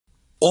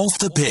Off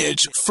the Pitch,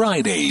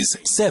 Fridays,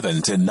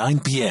 7 to 9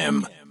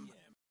 p.m.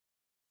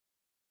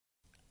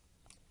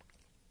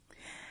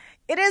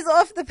 It is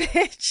Off the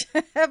Pitch,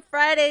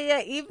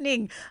 Friday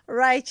evening,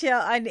 right here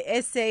on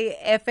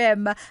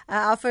SAFM.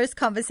 Our first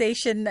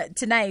conversation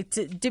tonight.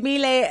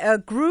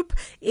 Dumile Group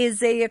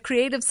is a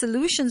creative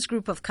solutions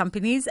group of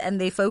companies,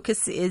 and their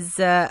focus is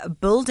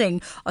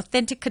building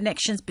authentic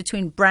connections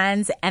between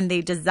brands and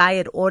their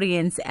desired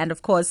audience. And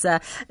of course,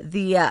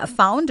 the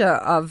founder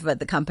of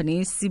the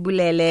company,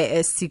 Sibulele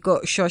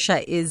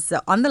Siko-Shosha, is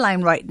on the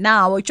line right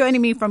now,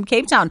 joining me from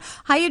Cape Town.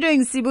 How are you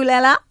doing,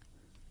 Sibulele?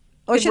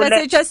 Or should I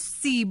say just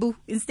Sibu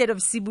instead of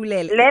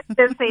Sibulele? Let's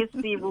just say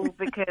Sibu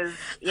because,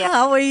 yeah.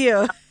 How are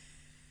you?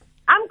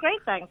 I'm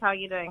great, thanks. How are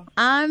you doing?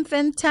 I'm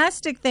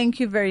fantastic. Thank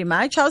you very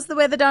much. How's the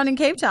weather down in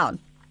Cape Town?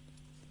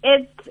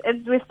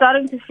 We're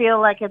starting to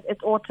feel like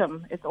it's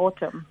autumn. It's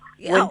autumn.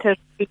 Yeah. Winter's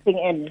creeping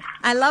in.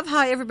 I love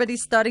how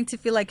everybody's starting to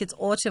feel like it's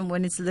autumn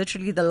when it's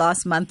literally the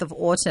last month of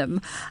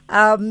autumn.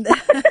 I'm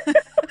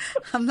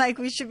like,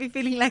 we should be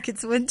feeling like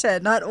it's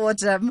winter, not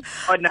autumn.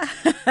 Oh, no.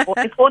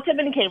 It's autumn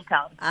in Cape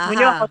Town. When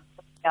you're hot,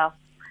 yeah.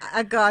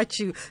 I got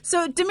you.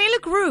 So,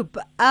 Dumile Group,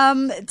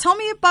 tell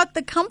me about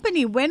the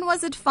company. When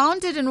was it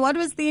founded and what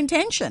was the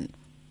intention?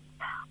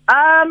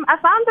 I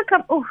found the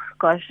company. Oh,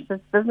 gosh,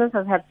 this business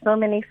has had so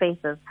many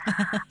faces.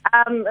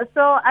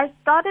 So I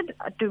started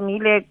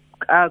Dumile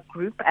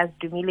Group as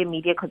Dumile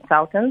Media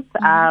Consultants.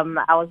 I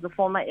was the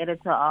former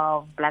editor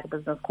of Black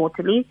Business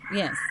Quarterly.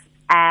 Yes.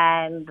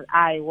 And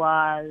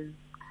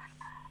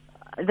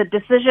the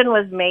decision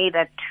was made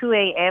at 2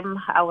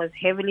 a.m. I was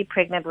heavily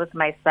pregnant with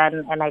my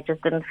son, and I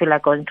just didn't feel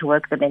like going to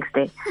work the next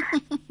day.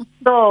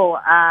 So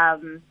I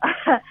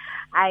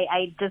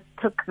just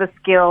took the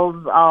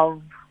skills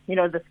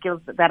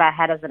that I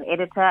had as an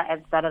editor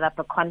and started up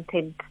a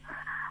content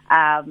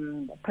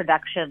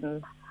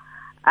production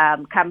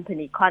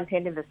company.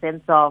 Content in the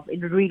sense of it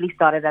really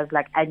started as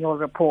like annual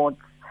reports,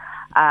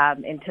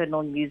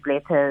 internal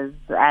newsletters,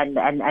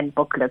 and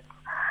booklets.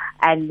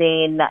 And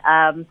then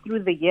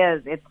through the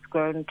years, it's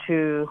grown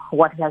to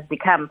what it has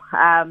become.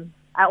 I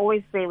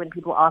always say when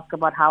people ask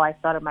about how I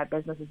started my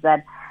business is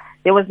that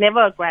there was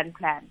never a grand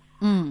plan.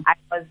 I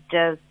was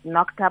just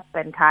knocked up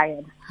and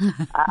tired.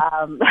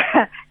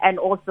 And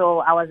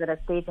also I was at a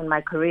stage in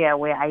my career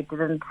where I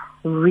didn't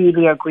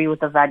really agree with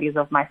the values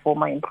of my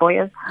former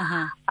employers.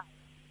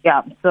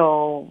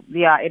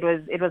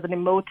 It was an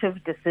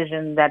emotive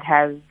decision that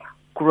has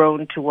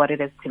grown to what it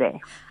is today.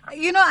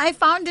 You know, I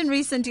found in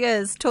recent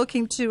years,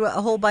 talking to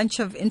a whole bunch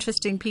of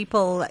interesting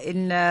people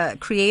in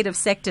creative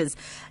sectors,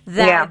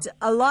 that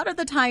a lot of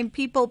the time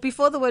people,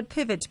 before the word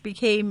pivot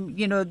became,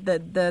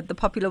 the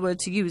popular word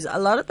to use, a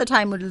lot of the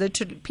time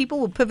people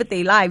would pivot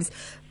their lives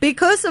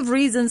because of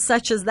reasons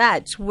such as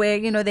that, where,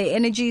 their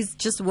energies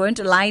just weren't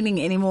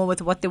aligning anymore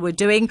with what they were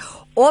doing,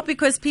 or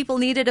because people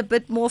needed a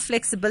bit more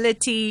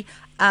flexibility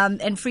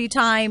and free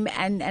time,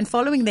 and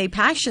following their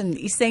passion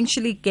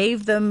essentially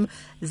gave them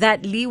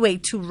that leeway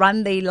to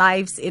run their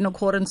lives in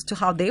accordance to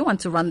how they want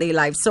to run their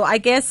lives. So I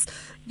guess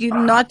you're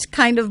not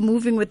kind of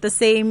moving with the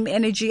same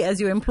energy as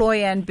your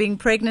employer, and being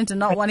pregnant and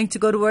not wanting to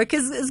go to work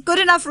is good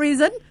enough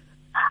reason.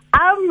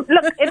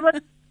 Look,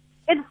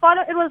 it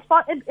followed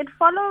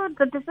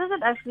the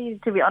decision. Actually,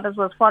 to be honest,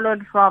 was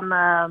followed from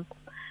a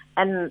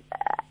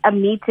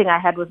meeting I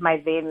had with my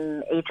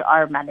then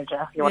HR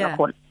manager, if you want to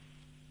call it.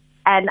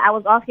 And I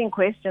was asking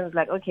questions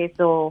like, okay,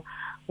 so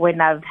when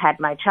I've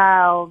had my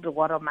child,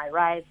 what are my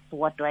rights?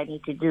 What do I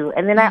need to do?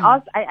 And then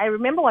I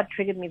remember what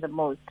triggered me the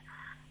most.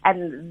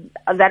 And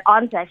that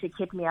answer actually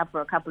kept me up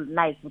for a couple of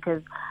nights,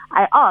 because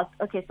I asked,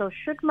 okay, so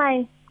should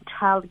my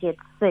child get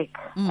sick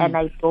and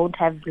I don't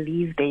have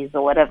leave days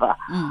or whatever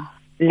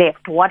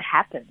left, what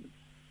happens?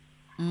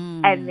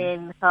 And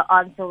then her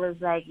answer was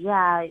like,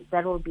 yeah,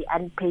 that will be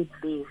unpaid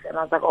leave. And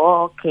I was like,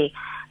 oh, okay.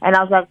 And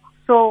I was like,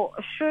 so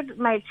should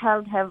my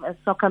child have a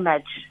soccer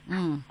match?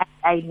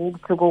 I need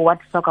to go watch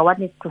soccer. What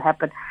needs to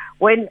happen?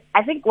 When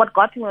I think what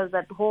got me was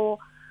that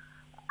whole,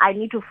 I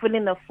need to fill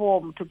in a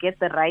form to get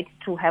the right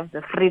to have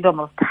the freedom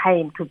of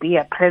time to be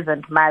a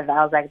present mother.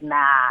 I was like,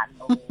 nah,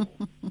 no.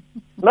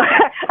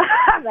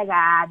 I was like,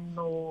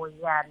 no,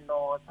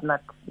 it's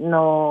not,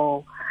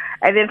 no.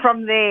 And then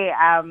from there,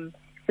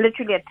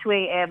 literally at 2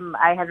 a.m.,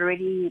 I had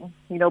already,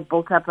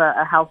 built up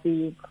a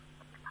healthy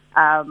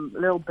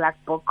little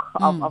black book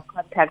of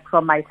contacts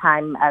from my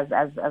time as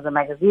a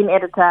magazine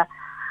editor.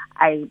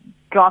 I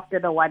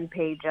drafted a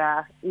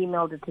 1-pager,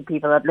 emailed it to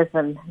people that,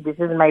 listen, this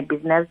is my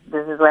business,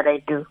 this is what I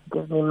do,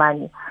 give me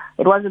money.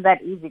 It wasn't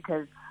that easy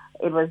because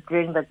it was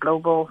during the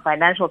global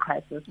financial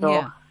crisis,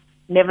 so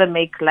never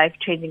make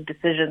life-changing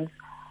decisions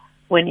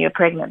when you're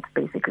pregnant,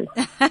 basically.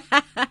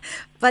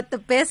 But the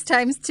best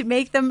times to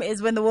make them is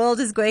when the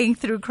world is going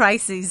through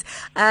crises.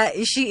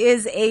 She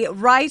is a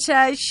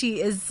writer.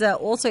 She is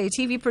also a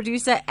TV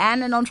producer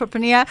and an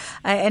entrepreneur.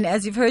 And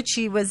as you've heard,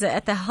 she was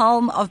at the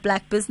helm of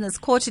Black Business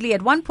Quarterly.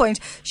 At one point,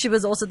 she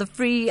was also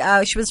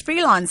she was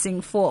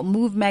freelancing for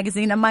Move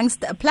magazine,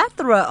 amongst a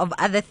plethora of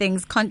other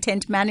things,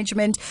 content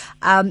management,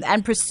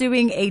 and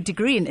pursuing a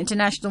degree in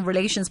international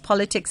relations,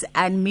 politics,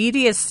 and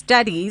media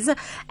studies.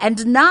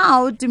 And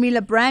now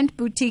Dumile Brand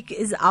Boutique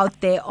is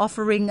out there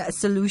offering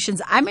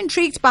solutions. I'm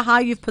intrigued by how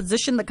you've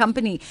positioned the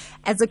company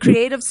as a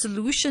creative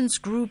solutions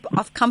group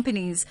of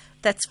companies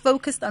that's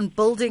focused on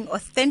building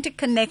authentic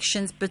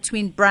connections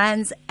between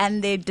brands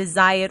and their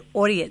desired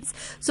audience.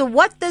 So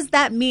what does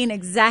that mean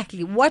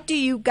exactly? What do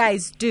you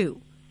guys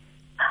do?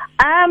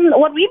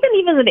 What we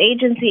believe as an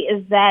agency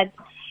is that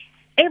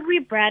every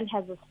brand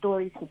has a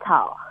story to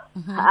tell.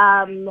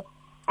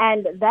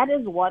 And that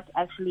is what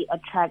actually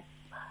attracts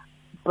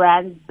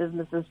brands,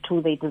 businesses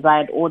to their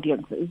desired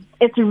audiences.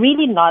 It's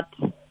really not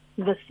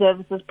the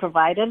services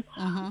provided,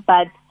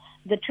 but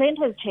the trend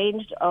has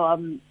changed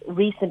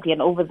recently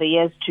and over the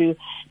years to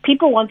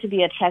people want to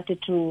be attracted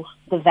to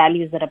the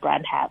values that a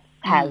brand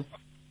has.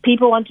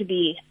 People want to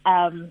be,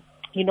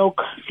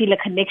 feel a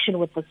connection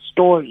with the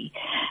story.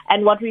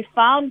 And what we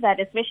found that,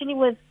 especially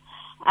with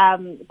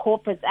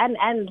corporates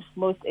and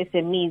most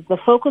SMEs, the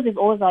focus is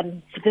always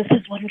on this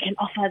is what we can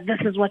offer, this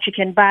is what you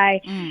can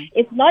buy.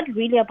 It's not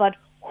really about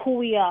who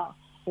we are,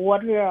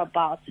 what we're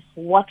about,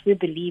 what we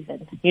believe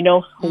in,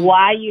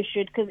 why you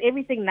should, because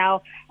everything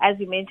now, as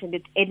you mentioned,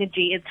 it's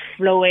energy, it's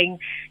flowing,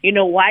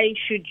 why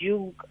should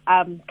you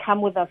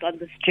come with us on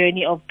this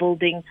journey of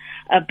building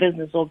a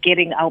business or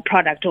getting our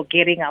product or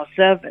getting our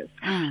service.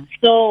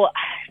 So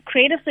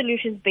creative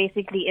solutions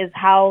basically is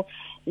how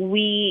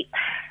we,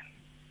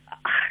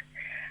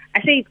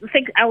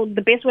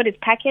 the best word is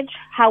package,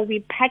 how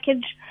we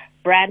package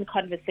brand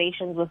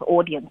conversations with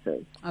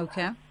audiences.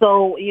 Okay.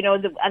 So,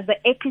 at the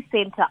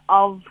epicenter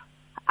of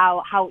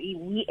how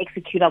we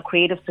execute our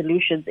creative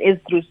solutions is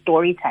through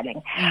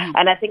storytelling.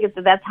 And I think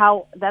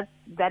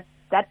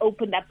that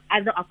opened up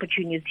other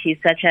opportunities,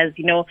 such as,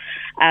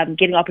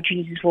 getting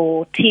opportunities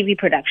for TV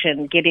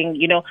production,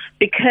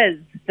 because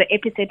the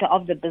epicenter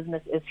of the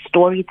business is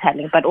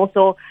storytelling, but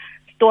also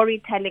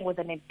storytelling with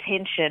an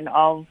intention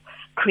of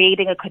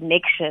creating a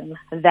connection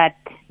that,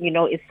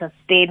 is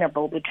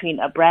sustainable between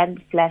a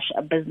brand /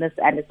 a business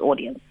and its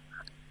audience.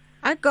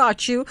 I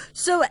got you.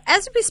 So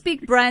as we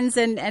speak brands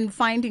and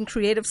finding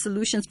creative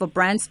solutions for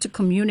brands to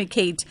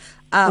communicate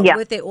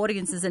with their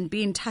audiences and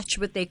be in touch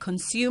with their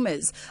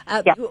consumers,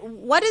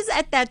 what is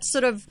at that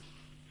sort of,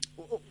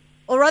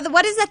 or rather,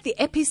 what is at the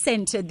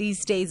epicenter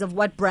these days of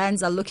what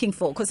brands are looking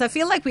for? Because I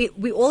feel like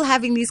we're all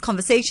having these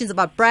conversations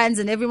about brands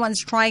and everyone's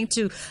trying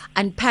to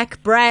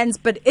unpack brands,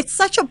 but it's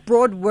such a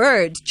broad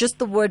word, just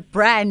the word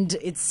brand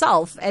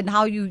itself and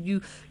how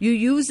you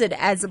use it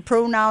as a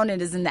pronoun and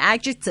as an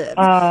adjective.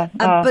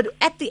 But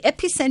at the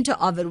epicenter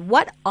of it,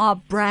 what are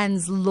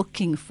brands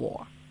looking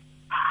for?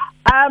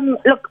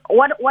 Look,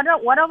 one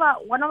of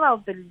our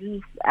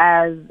beliefs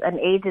as an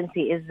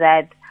agency is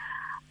that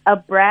a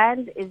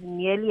brand is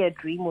merely a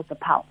dream with a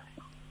pulse.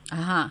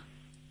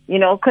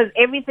 Because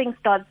everything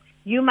starts,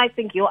 you might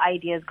think your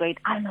idea is great,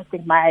 I might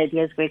think my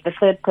idea is great, the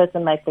third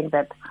person might think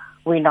that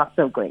we're not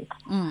so great.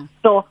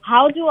 So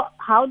how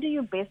do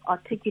you best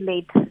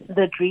articulate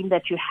the dream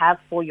that you have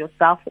for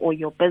yourself or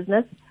your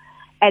business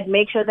and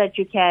make sure that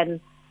you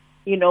can,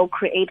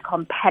 create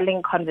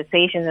compelling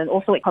conversations and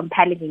also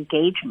compelling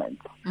engagement?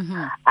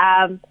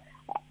 As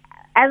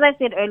I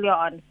said earlier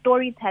on,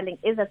 storytelling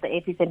is at the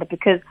epicenter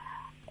because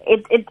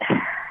it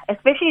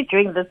especially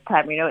during this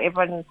time,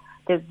 everyone,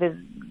 there's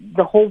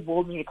the whole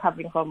world is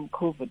recovering from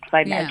COVID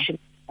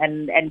financially,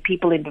 and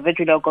people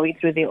individually are going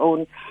through their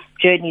own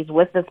journeys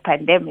with this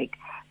pandemic.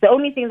 The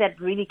only thing that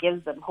really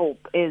gives them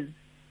hope is,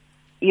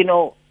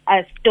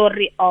 a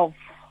story of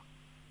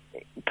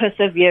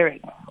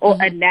persevering or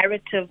a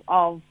narrative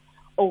of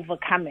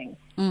overcoming.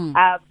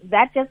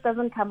 That just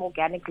doesn't come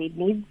organically. It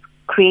needs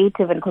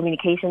creative and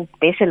communication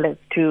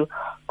specialists to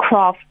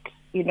craft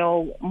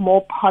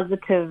more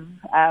positive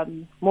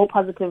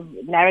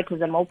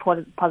narratives and more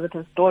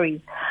positive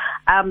stories.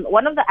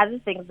 One of the other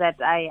things that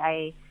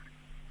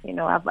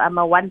I'm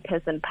a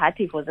one-person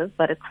party for this,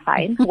 but it's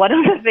fine. One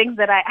of the things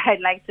that I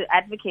like to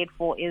advocate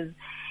for is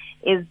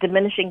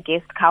diminishing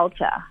guest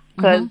culture,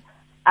 because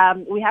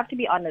we have to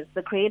be honest.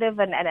 The creative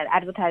and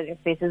advertising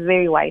space is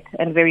very white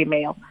and very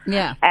male.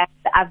 Yeah, and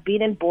I've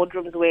been in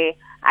boardrooms where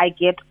I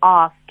get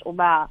asked,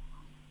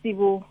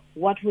 Sibu,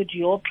 what would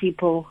your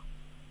people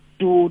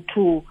do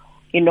to,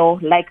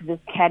 like this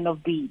can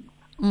of beans?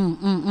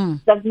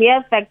 The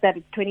mere fact that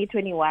it's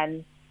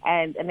 2021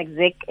 and an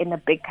exec in a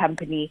big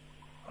company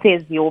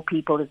says your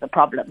people is a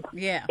problem.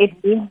 Yeah.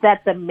 It means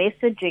that the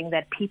messaging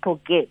that people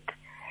get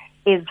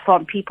is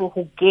from people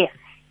who guess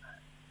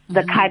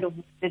the kind of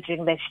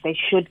messaging that they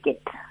should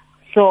get.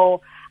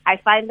 So I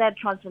find that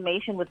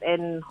transformation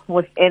within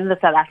the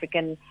South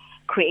African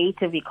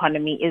creative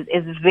economy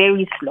is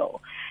very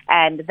slow.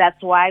 And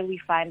that's why we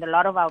find a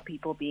lot of our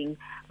people being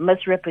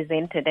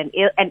misrepresented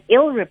and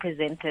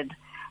ill-represented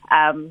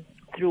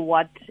through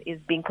what is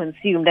being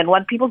consumed. And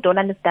what people don't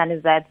understand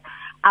is that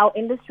our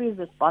industry is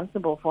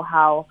responsible for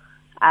how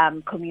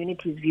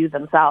communities view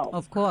themselves.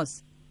 Of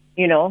course.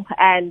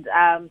 And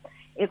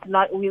it's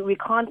not, we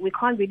can't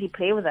really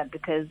play with that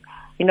because,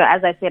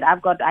 as I said,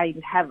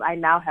 I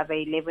now have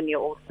a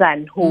 11-year-old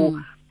son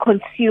who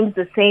consumes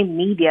the same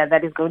media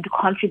that is going to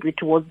contribute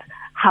towards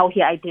how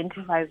he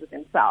identifies with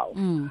himself.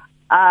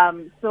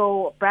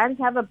 So brands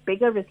have a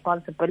bigger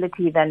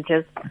responsibility than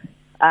just,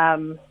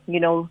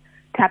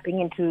 tapping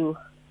into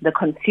the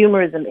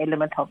consumerism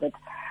element of it.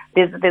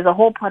 There's a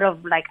whole part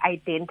of like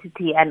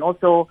identity and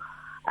also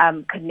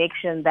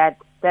connection that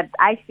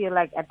I feel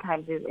like at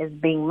times is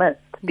being missed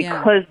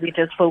because we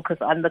just focus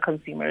on the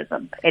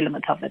consumerism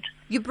element of it.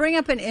 You bring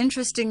up an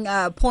interesting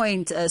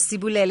point,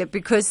 Sibulele,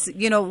 because,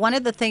 one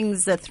of the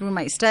things through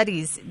my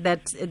studies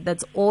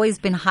that's always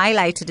been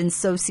highlighted in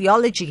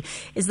sociology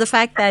is the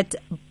fact that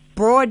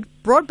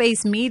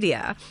broad-based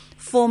media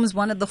forms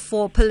one of the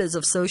 4 pillars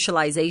of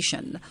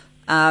socialization.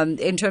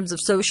 In terms of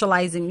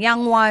socializing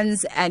young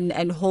ones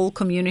and whole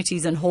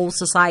communities and whole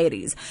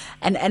societies.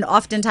 And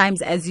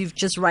oftentimes, as you've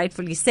just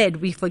rightfully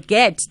said, we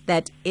forget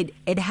that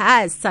it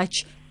has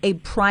such a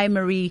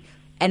primary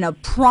and a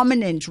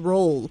prominent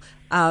role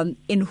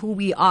in who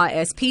we are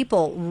as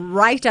people,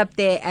 right up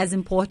there as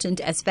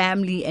important as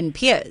family and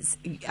peers.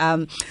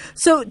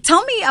 So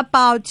tell me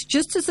about,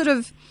 just to sort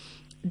of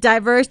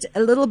divert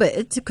a little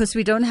bit because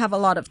we don't have a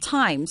lot of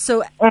time.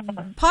 So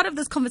part of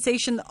this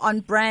conversation on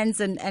brands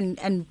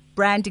and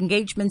brand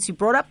engagements, you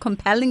brought up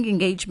compelling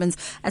engagements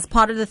as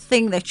part of the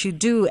thing that you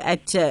do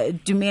at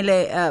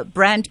Dumile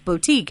Brand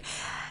Boutique.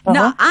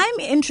 Now,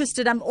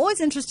 I'm always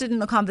interested in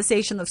the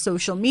conversation of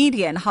social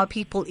media and how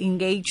people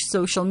engage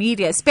social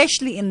media,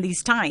 especially in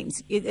these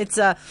times. It's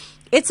a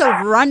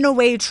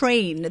runaway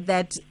train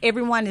that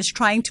everyone is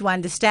trying to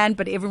understand,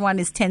 but everyone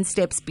is 10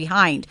 steps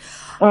behind.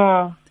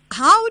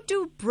 How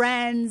do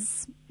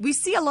brands, we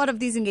see a lot of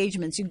these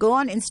engagements. You go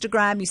on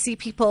Instagram, you see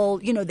people,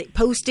 they're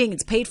posting,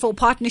 it's paid for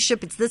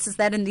partnership, it's this, it's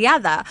that, and the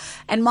other.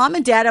 And mom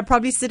and dad are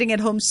probably sitting at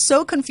home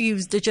so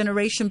confused, a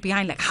generation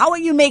behind, like, how are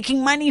you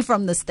making money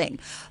from this thing?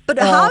 But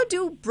how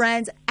do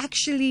brands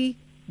actually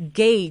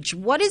gauge?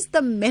 What is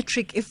the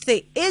metric, if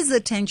there is a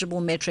tangible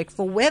metric,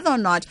 for whether or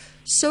not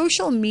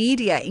social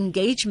media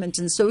engagement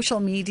and social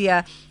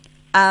media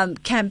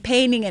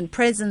campaigning and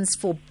presence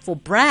for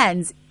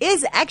brands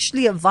is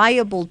actually a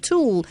viable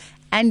tool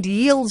and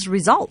yields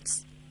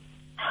results?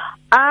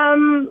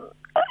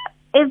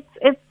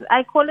 It's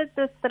I call it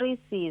the 3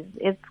 C's.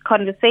 It's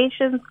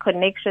conversations,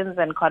 connections,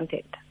 and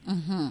content.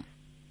 And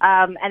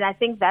I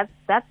think that's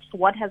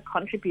what has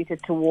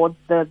contributed towards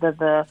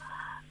the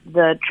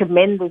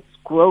tremendous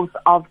growth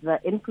of the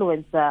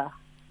influencer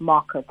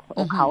market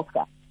or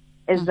culture.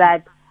 Is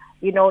that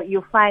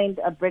you find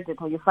a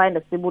Bridget or you find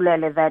a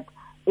Sibulele that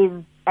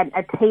is an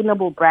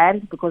attainable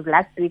brand, because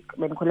last week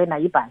when Kolena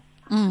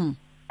Ibas,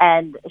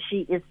 and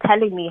she is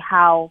telling me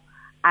how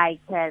I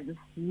can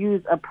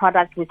use a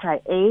product which I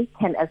A,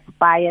 can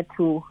aspire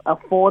to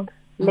afford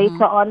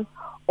later on,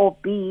 or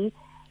B,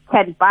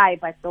 can buy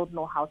but don't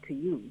know how to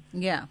use.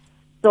 Yeah.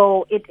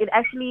 So it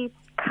actually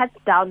cuts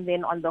down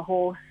then on the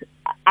whole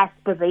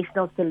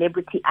aspirational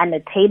celebrity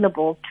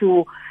unattainable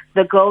to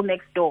the girl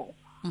next door,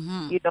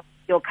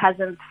 your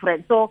cousin's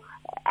friend. So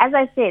as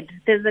I said,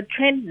 there's a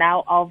trend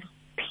now of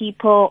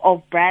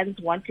brands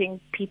wanting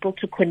people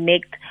to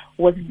connect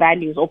with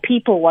values, or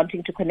people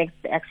wanting to connect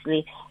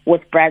actually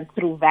with brands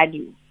through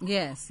values.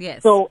 Yes.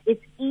 So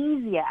it's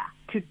easier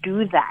to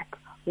do that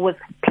with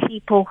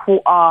people who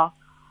are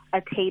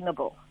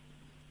attainable.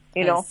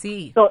 I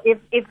see. So if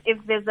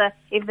there's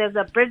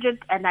a Bridget,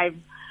 and I've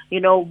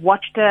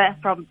watched her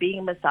from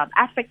being Miss South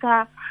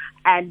Africa,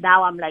 and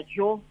now I'm like,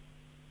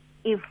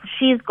 if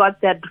she's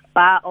got that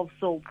bar of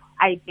soap,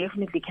 I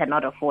definitely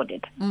cannot afford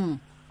it.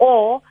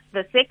 Or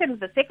the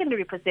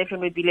secondary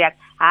perception would be like,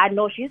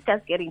 no, she's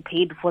just getting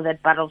paid for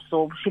that bar of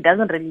soap. She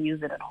doesn't really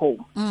use it at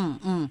home.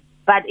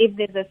 But if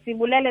there's a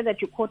Sibulele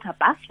that you caught her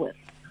bus with,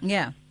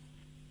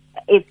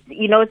 it's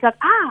it's like,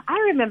 I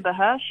remember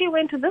her. She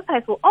went to this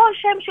high school. Oh,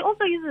 Shem, she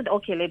also uses it.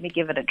 Okay, let me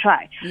give it a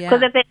try.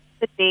 Because at the end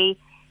of the day,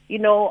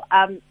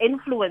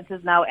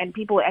 influencers now, and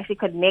people actually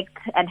connect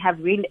and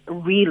have real.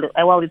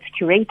 Well, it's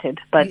curated,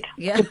 but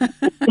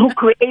who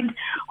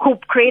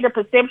create a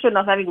perception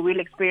of having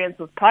real experience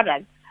with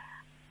products,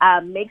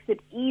 makes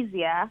it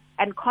easier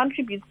and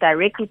contributes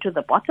directly to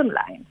the bottom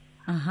line.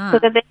 So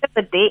that at the end of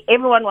the day,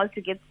 everyone wants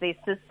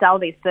to sell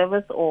their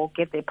service or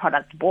get their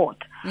product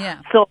bought.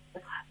 So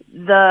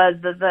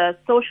the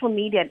social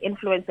media and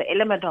influencer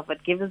element of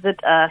it gives it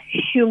a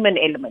human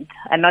element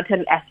and not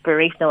an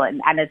aspirational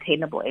and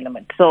unattainable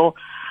element. So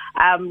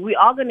we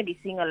are going to be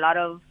seeing a lot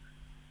of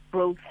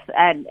growth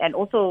and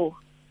also,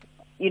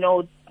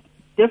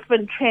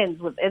 different trends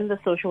within the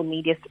social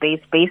media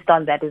space based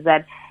on that. Is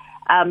that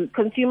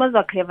consumers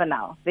are clever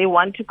now. They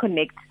want to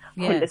connect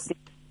holistically.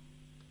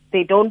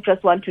 They don't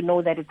just want to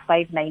know that it's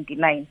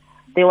 $5.99.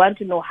 They want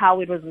to know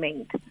how it was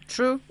made.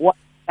 True. What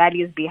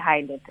values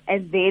behind it,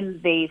 and then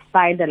they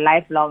find a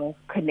lifelong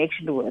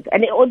connection with.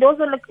 And it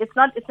also it's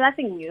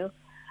nothing new.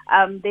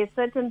 There's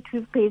certain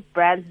toothpaste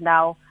brands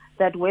now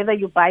that whether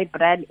you buy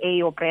brand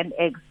A or brand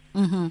X,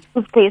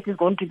 toothpaste is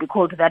going to be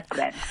called that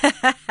brand.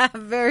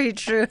 Very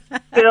true.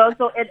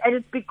 So and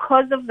it's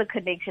because of the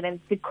connection, and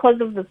it's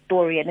because of the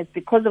story, and it's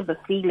because of the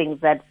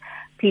feelings that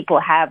people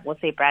have with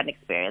their brand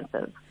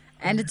experiences.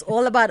 And it's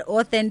all about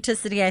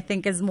authenticity, I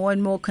think, as more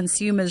and more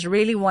consumers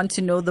really want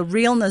to know the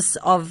realness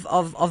of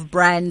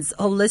brands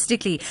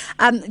holistically.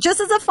 Just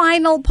as a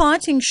final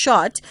parting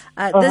shot,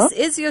 this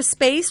is your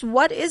space.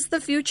 What is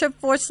the future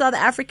for South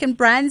African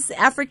brands?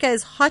 Africa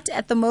is hot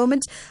at the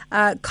moment.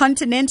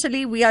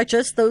 Continentally, we are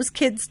just those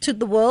kids to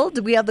the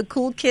world. We are the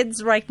cool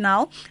kids right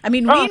now. I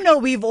mean, we know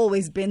we've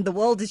always been. The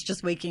world is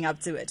just waking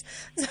up to it.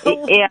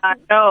 So,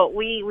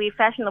 we're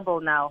fashionable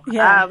now.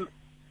 Yeah.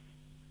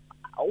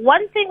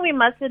 One thing we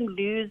mustn't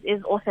lose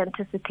is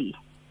authenticity,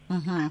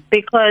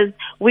 because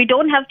we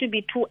don't have to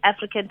be too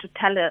African to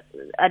tell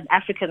an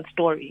African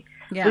story.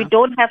 Yeah. We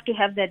don't have to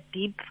have that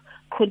deep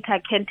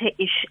Kunta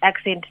Kinte-ish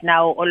accent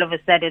now all of a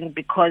sudden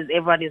because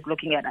everyone is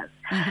looking at us.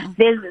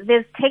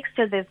 There's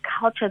texture, there's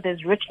culture,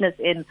 there's richness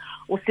in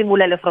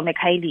Sibulele from a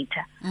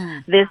Kailita.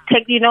 There's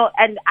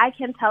and I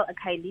can tell a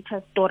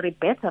Kailita story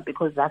better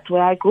because that's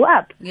where I grew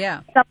up. Yeah.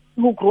 Someone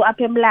who grew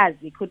up in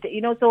Mlazi could,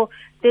 so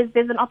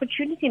there's an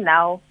opportunity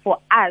now for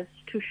us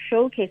to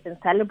showcase and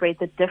celebrate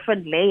the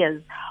different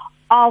layers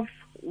of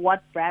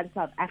what brand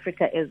South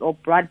Africa is, or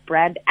what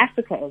brand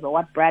Africa is, or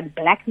what brand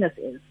blackness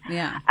is.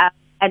 Yeah.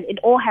 And it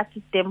all has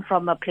to stem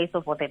from a place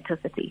of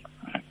authenticity.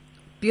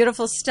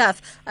 Beautiful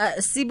stuff.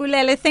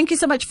 Sibulele, thank you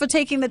so much for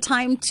taking the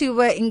time to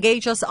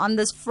engage us on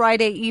this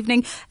Friday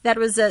evening. That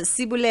was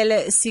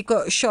Sibulele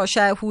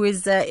Siko-Shosha, who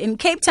is in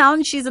Cape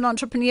Town. She's an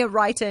entrepreneur,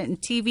 writer,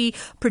 and TV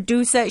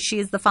producer. She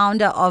is the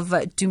founder of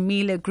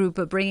Dumile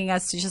Group, bringing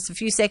us to just a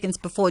few seconds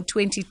before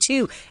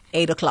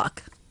 8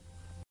 o'clock.